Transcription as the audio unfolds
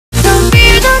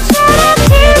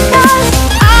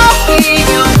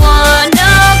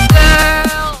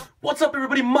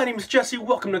name is Jesse.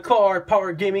 Welcome to Car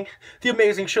Power Gaming, the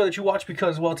amazing show that you watch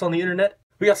because, well, it's on the internet.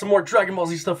 We got some more Dragon Ball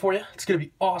Z stuff for you. It's going to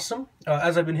be awesome.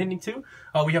 As I've been hinting to,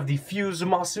 we have the Fuse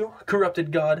Zamasu,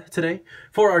 Corrupted God, today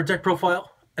for our deck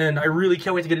profile. And I really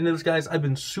can't wait to get into this, guys. I've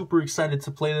been super excited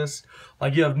to play this.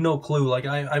 Like, you have no clue. Like,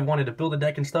 I wanted to build a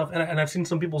deck and stuff. And I've seen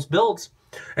some people's builds,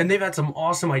 and they've had some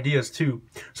awesome ideas, too.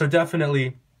 So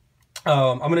definitely,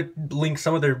 I'm going to link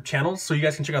some of their channels so you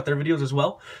guys can check out their videos as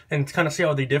well and kind of see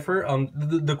how they differ.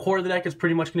 The core of the deck is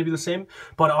pretty much going to be the same,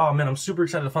 but oh man, I'm super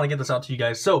excited to finally get this out to you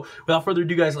guys. So without further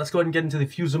ado, guys, let's go ahead and get into the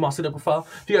Fuse Zamasu deck profile.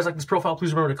 If you guys like this profile,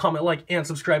 please remember to comment, like, and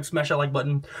subscribe. Smash that like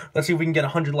button. Let's see if we can get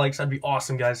 100 likes. That'd be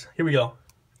awesome, guys. Here we go.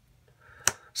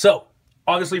 So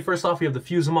obviously, first off, we have the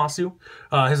Fuse Zamasu.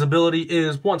 His ability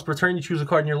is once per turn, you choose a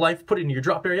card in your life, put it into your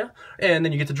drop area, and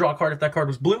then you get to draw a card if that card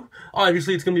was blue.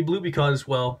 Obviously, it's going to be blue because,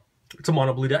 well, it's a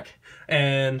mono blue deck.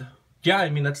 And yeah, I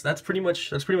mean, that's pretty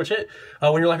much it.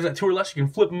 When your life is at 2 or less, you can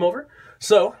flip him over.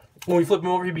 So when we flip him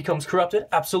over, he becomes Corrupted,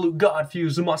 Absolute God,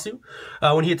 Fuse Zamasu.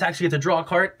 When he attacks, you get to draw a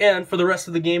card, and for the rest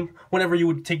of the game, whenever you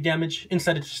would take damage,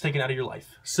 instead it's just taken out of your life.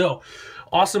 So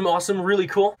awesome, really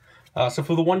cool. So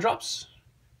for the 1-drops,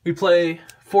 we play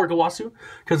 4 Gawasu,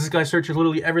 because this guy searches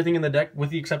literally everything in the deck with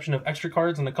the exception of extra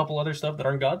cards and a couple other stuff that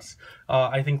aren't gods.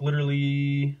 I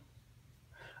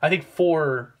think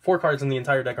four cards in the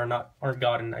entire deck aren't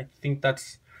god, and I think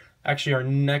that's actually our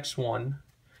next one,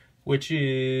 which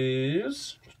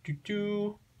is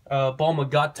Balma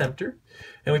God Tempter,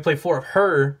 and we play 4 of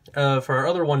her for our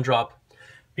other 1-drop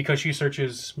because she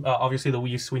searches obviously the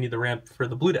Whis. We need the ramp for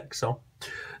the blue deck, so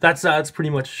that's pretty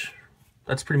much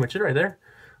it right there.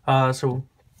 So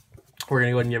we're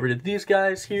gonna go ahead and get rid of these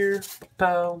guys here.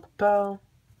 Pow pow.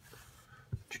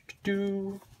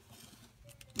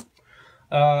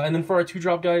 And then for our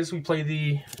 2-drop, guys, we play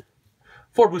the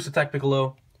 4 boost attack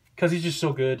Piccolo because he's just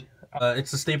so good.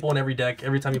 It's a staple in every deck.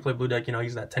 Every time you play blue deck, you know,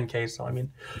 he's that 10k, so I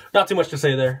mean, not too much to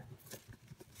say there.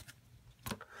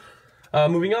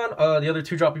 Moving on, the other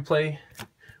 2-drop we play,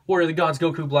 Warrior of the Gods,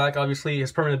 Goku Black. Obviously,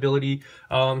 his permanent ability,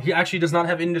 he actually does not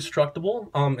have Indestructible.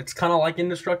 It's kind of like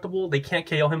Indestructible. They can't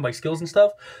KO him by skills and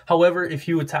stuff. However, if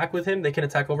you attack with him, they can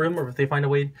attack over him, or if they find a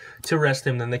way to rest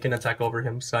him, then they can attack over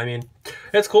him. So, I mean,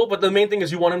 it's cool, but the main thing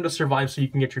is you want him to survive so you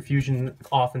can get your fusion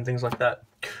off and things like that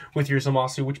with your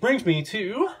Zamasu, which brings me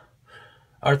to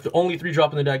our only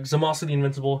 3-drop in the deck, Zamasu the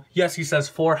Invincible. Yes, he says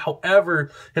 4.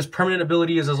 However, his permanent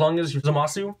ability is as long as your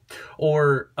Zamasu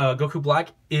or Goku Black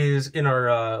is in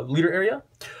our leader area,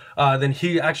 then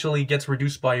he actually gets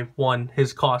reduced by 1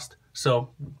 his cost.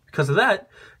 So because of that,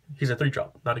 he's a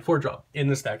 3-drop, not a 4-drop in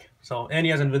this deck. So, and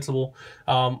he has Invincible.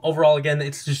 Overall, again,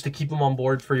 it's just to keep him on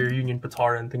board for your Union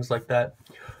Potara and things like that.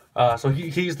 So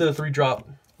he's the 3-drop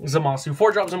Zamasu.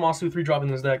 4-drop Zamasu, 3-drop in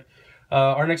this deck.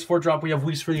 Our next 4-drop, we have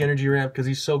Whis for the energy ramp because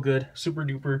he's so good, super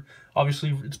duper.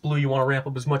 Obviously, it's blue, you want to ramp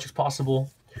up as much as possible.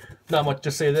 Not much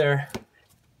to say there.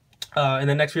 And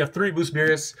then next we have 3 boost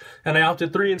Beerus, and I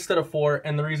opted 3 instead of 4,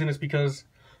 and the reason is because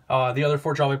the other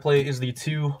 4-drop I play is the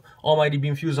 2 Almighty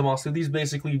Beam Fuse Zamasu. These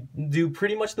basically do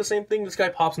pretty much the same thing. This guy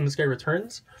pops and this guy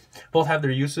returns. Both have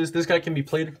their uses. This guy can be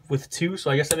played with 2,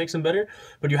 so I guess that makes him better.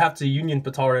 But you have to Union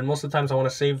Potara, and most of the times I want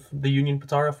to save the Union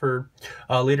Potara for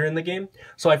later in the game.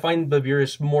 So I find the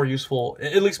Beerus more useful,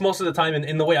 at least most of the time,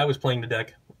 in the way I was playing the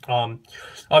deck.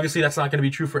 Obviously, that's not going to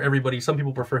be true for everybody. Some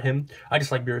people prefer him. I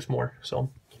just like Beerus more. So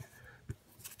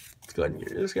let's go ahead and get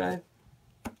rid of this guy.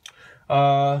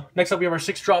 Next up, we have our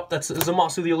 6-drop. That's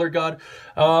Zamasu, the Alert God.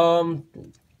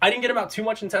 I didn't get him out too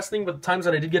much in testing, but the times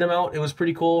that I did get him out, it was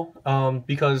pretty cool,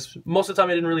 because most of the time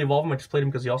I didn't really evolve him. I just played him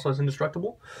because he also has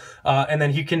Indestructible. And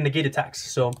then he can negate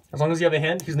attacks. So as long as you have a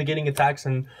hand, he's negating attacks,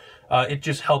 and it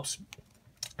just helps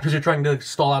because you're trying to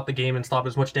stall out the game and stop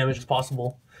as much damage as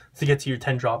possible to get to your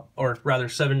 10-drop, or rather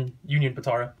 7 Union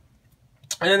Potara.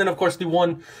 And then, of course, the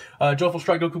 1 Joyful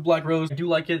Strike Goku Black Rose. I do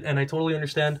like it, and I totally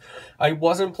understand. I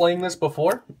wasn't playing this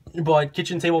before, but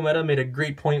Kitchen Table Meta made a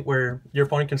great point where your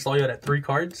opponent can stall you out at 3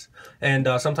 cards, and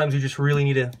sometimes you just really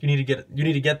need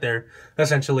to get there,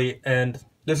 essentially. And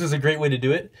this is a great way to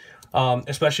do it,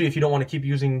 especially if you don't want to keep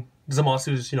using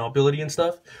Zamasu's ability and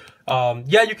stuff.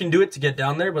 Yeah, you can do it to get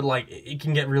down there, but like it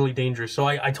can get really dangerous. So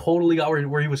I totally got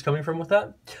where he was coming from with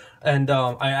that, and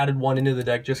I added 1 into the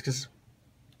deck just because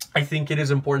I think it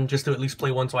is important just to at least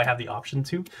play 1 so I have the option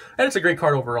to. And it's a great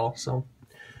card overall, so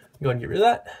go ahead and get rid of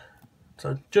that.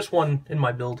 So just 1 in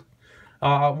my build.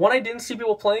 1 I didn't see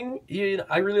people playing,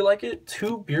 I really like it.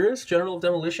 2 Beerus, General of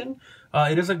Demolition.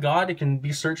 It is a god. It can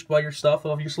be searched by your stuff,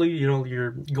 obviously, you know,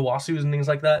 your Gawasus and things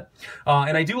like that.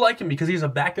 And I do like him because he's a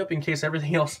backup in case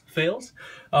everything else fails.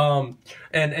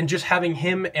 And just having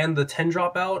him and the 10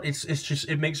 drop out,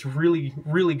 it makes really,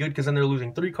 really good, because then they're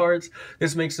losing 3 cards.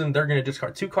 This makes them, they're going to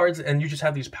discard 2 cards, and you just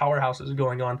have these powerhouses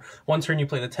going on. One turn you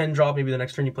play the 10 drop, maybe the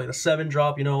next turn you play the 7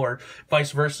 drop, you know, or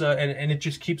vice versa. And it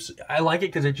just keeps, I like it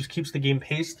because it just keeps the game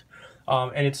paced.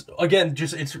 And it's, again,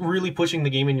 it's really pushing the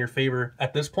game in your favor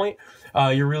at this point.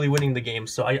 You're really winning the game.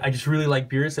 So I just really like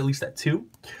Beerus, at least at 2.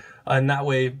 And that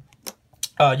way,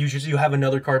 you have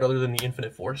another card other than the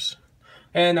Infinite Force.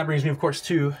 And that brings me, of course,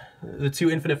 to the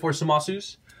 2 Infinite Force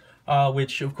Zamasus,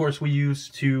 which, of course, we use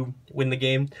to win the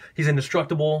game. He's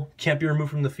indestructible, can't be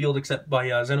removed from the field except by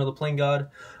Zeno the Plain God.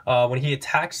 When he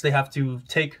attacks, they have to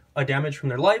take a damage from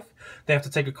their life. They have to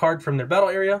take a card from their battle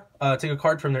area, take a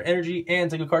card from their energy, and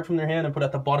take a card from their hand and put it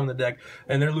at the bottom of the deck.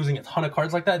 And they're losing a ton of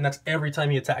cards like that, and that's every time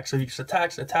he attacks. So he just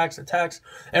attacks.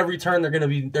 Every turn they're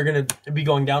gonna be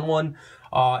going down 1,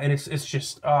 and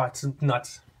it's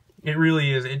nuts. It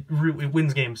really is. It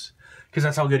wins games because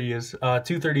that's how good he is.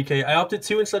 230k. I opted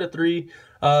 2 instead of 3.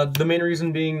 The main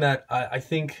reason being that I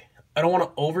think I don't want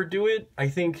to overdo it. I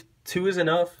think 2 is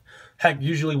enough. Heck,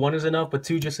 usually 1 is enough, but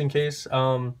 2 just in case.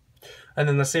 And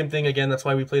then the same thing again. That's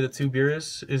why we play the 2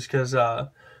 Beerus, is because I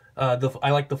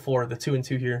like the 4, the 2 and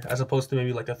 2 here, as opposed to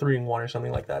maybe like a 3 and 1 or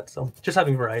something like that. So just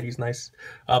having variety is nice.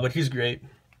 But he's great.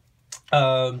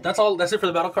 That's it for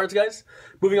the battle cards, guys.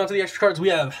 Moving on to the extra cards, we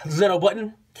have Zeno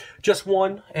Button, just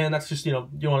 1, and that's just, you know,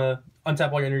 you want to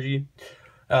untap all your energy.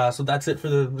 So that's it for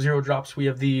the 0 drops. We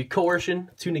have the Coercion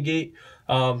to negate.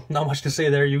 Not much to say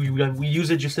there. We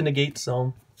use it just to negate,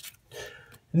 so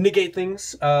negate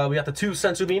things. We got the 2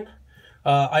 Senzu Bean.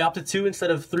 I opted 2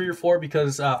 instead of 3 or 4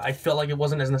 because I felt like it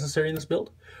wasn't as necessary in this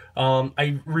build.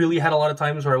 I really had a lot of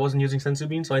times where I wasn't using Senzu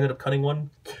Bean, so I ended up cutting 1.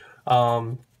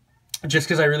 Just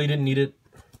because I really didn't need it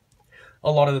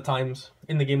a lot of the times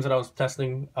in the games that I was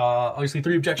testing. Obviously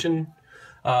 3 Objection.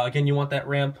 Again, you want that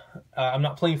ramp. I'm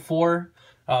not playing 4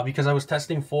 because I was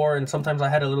testing 4 and sometimes I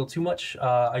had a little too much.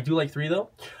 I do like 3 though.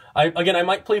 I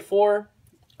might play 4.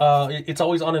 It's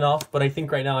always on and off, but I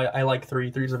think right now I like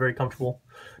 3. 3 is a very comfortable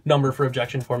number for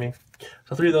Objection for me.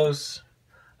 So 3 of those.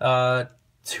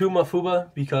 2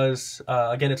 Mafuba because,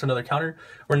 again, it's another counter.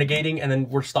 We're negating and then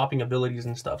we're stopping abilities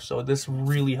and stuff. So this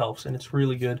really helps and it's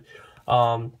really good.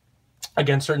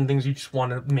 Again, certain things you just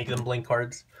want to make them blank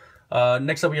cards.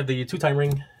 Next up, we have the 2-time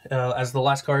ring as the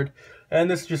last card. And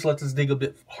this just lets us dig a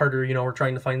bit harder. You know, we're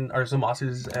trying to find our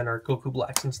Zamasus and our Goku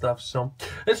Blacks and stuff. So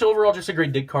it's overall just a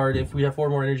great dig card. If we have 4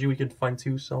 more energy, we could find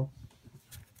 2. So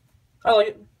I like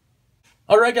it.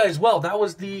 Alright guys, well, that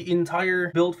was the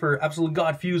entire build for Absolute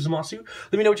God Fuse Zamasu.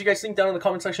 Let me know what you guys think down in the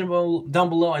comment section down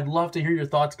below. I'd love to hear your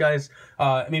thoughts, guys.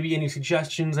 Maybe any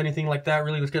suggestions, anything like that.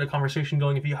 Really, let's get a conversation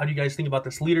going. How do you guys think about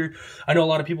this leader? I know a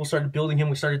lot of people started building him.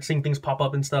 We started seeing things pop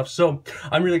up and stuff. So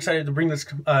I'm really excited to bring this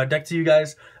deck to you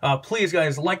guys. Please,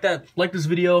 guys, like this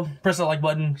video, press that like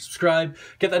button, subscribe,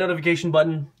 get that notification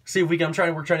button. See if we can.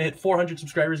 We're trying to hit 400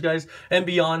 subscribers, guys, and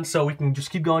beyond, so we can just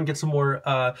keep going, get some more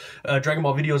Dragon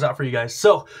Ball videos out for you guys.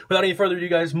 So, without any further ado,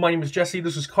 guys, my name is Jesse.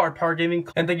 This is Card Power Gaming,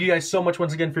 and thank you guys so much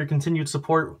once again for your continued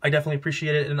support. I definitely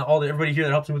appreciate it, and everybody here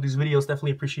that helps me with these videos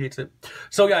definitely appreciates it.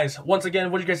 So, guys, once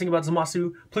again, what do you guys think about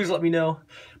Zamasu? Please let me know.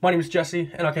 My name is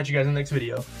Jesse, and I'll catch you guys in the next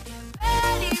video.